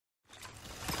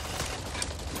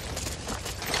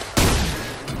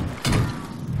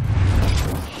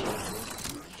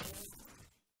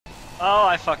Oh,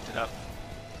 I fucked it up.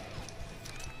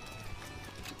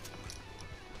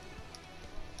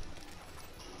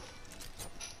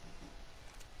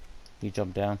 You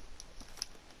jumped down.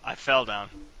 I fell down.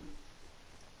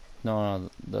 No,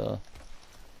 the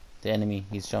enemy.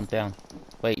 He's jumped down.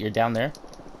 Wait, you're down there?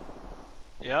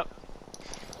 Yep.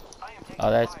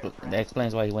 Oh, that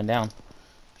explains why he went down.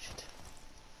 Shit.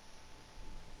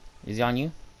 Is he on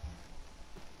you?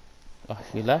 Oh,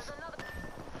 you left?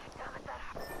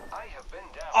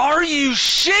 Are you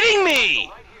shitting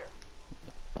me?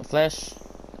 Flesh,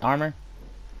 armor.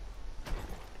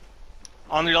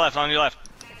 On your left, on your left.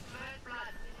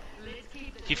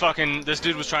 He fucking, this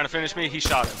dude was trying to finish me, he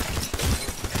shot him.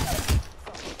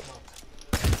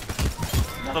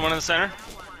 Another one in the center.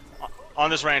 On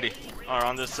this Randy. Or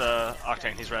on this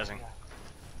Octane, he's rezzing.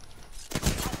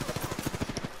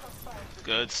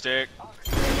 Good stick.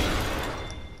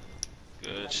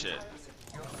 Good shit.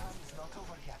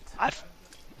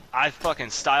 I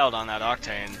fucking styled on that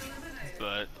Octane,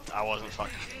 but I wasn't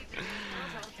fucking...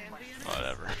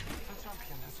 Whatever.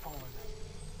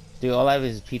 Dude, all I have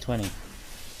is P20.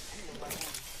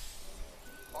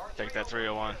 Take that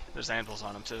 301. There's anvils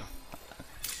on him too.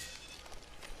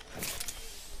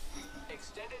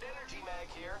 Extended energy mag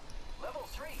here. Level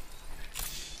 3.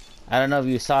 I don't know if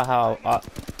you saw how...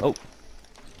 oh.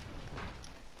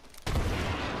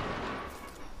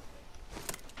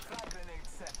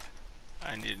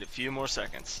 I needed a few more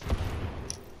seconds.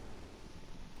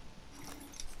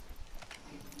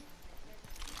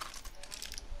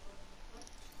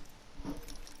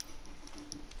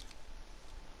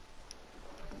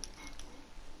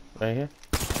 Right here.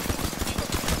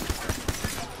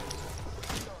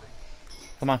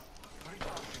 Come on.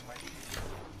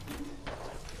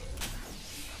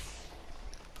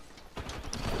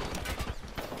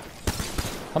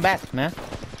 Come back, man.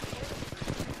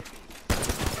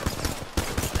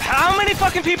 How many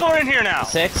fucking people are in here now?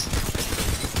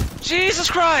 6. Jesus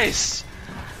Christ!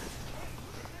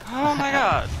 Oh my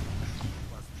god.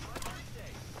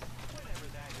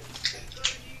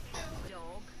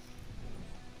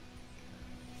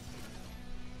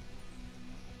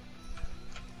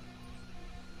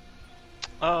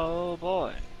 Oh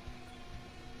boy.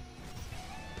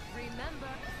 Remember,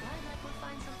 Twilight will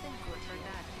find something good for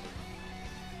that.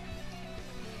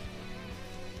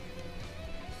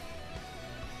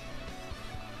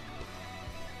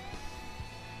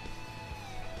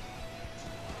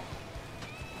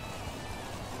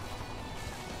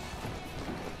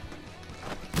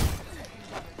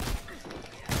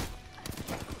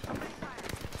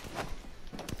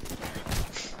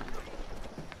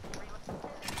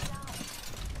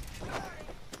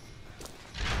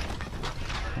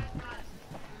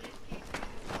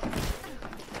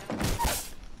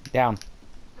 Down.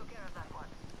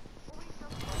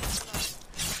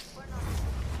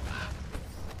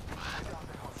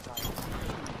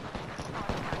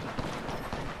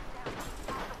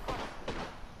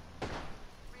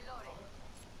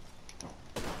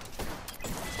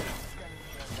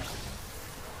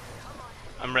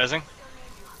 I'm rezzing.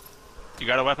 You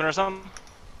got a weapon or something?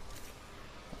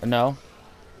 No.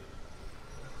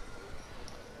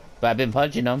 But I've been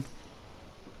punching them.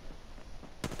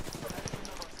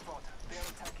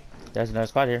 There's another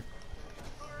squad here.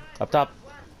 Up top.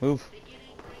 Move.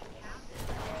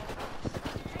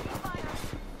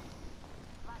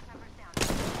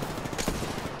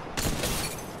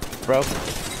 Broke.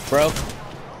 Broke.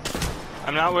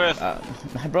 I'm not with.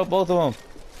 I broke both of them.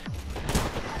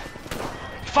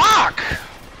 Fuck!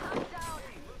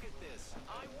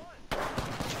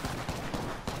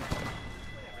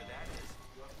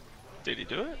 Did he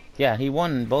do it? Yeah, he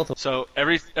won both of them. So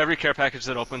every care package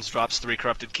that opens drops 3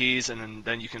 corrupted keys, and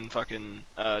then you can fucking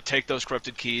take those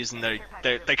corrupted keys, and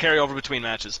they carry over between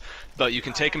matches. But you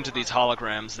can take them to these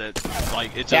holograms that,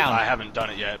 like, it's Down. I haven't done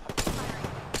it yet.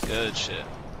 Good shit.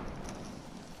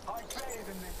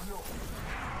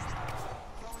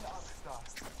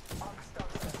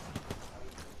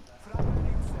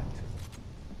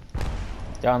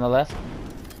 Down on the left.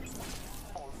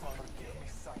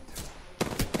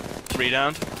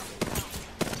 Redown.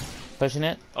 Pushing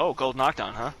it. Oh, gold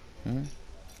knockdown, huh? Mm-hmm.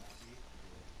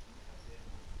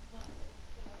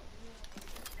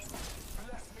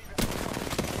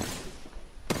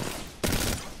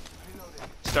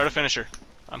 Start a finisher.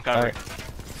 I'm covering. Alright.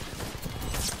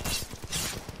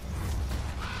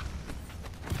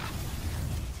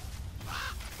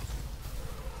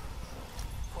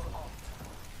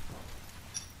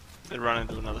 They run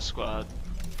into another squad.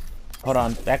 Hold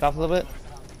on. Back off a little bit.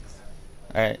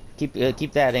 Alright.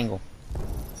 Keep that angle.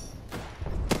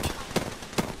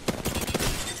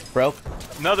 Broke.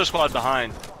 Another squad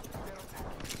behind.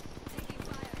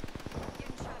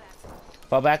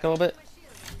 Fall back a little bit.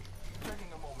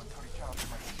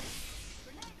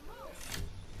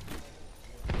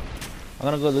 I'm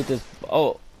gonna go loot this.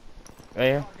 Oh, right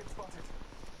here.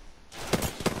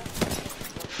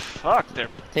 Fuck, they're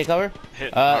Take cover.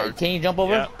 hitting hard. Can you jump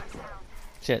over? Yeah.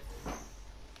 Shit.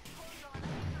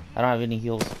 I don't have any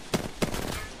heals.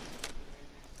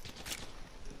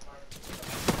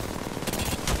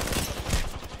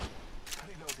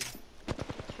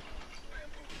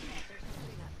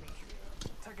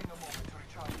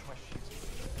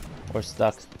 We're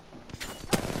stuck.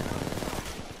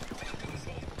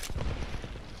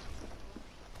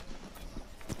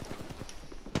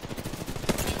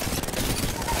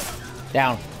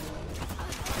 Down.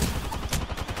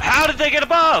 How did they get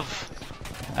above?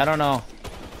 I don't know.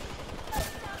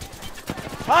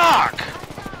 Fuck!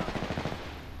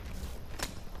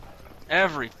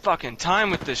 Every fucking time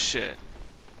with this shit.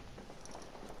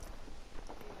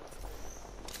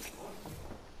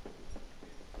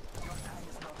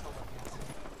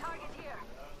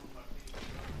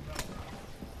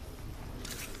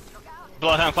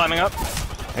 Bloodhound climbing up.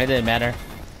 It didn't matter.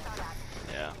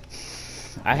 Yeah.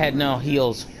 I had no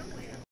heals.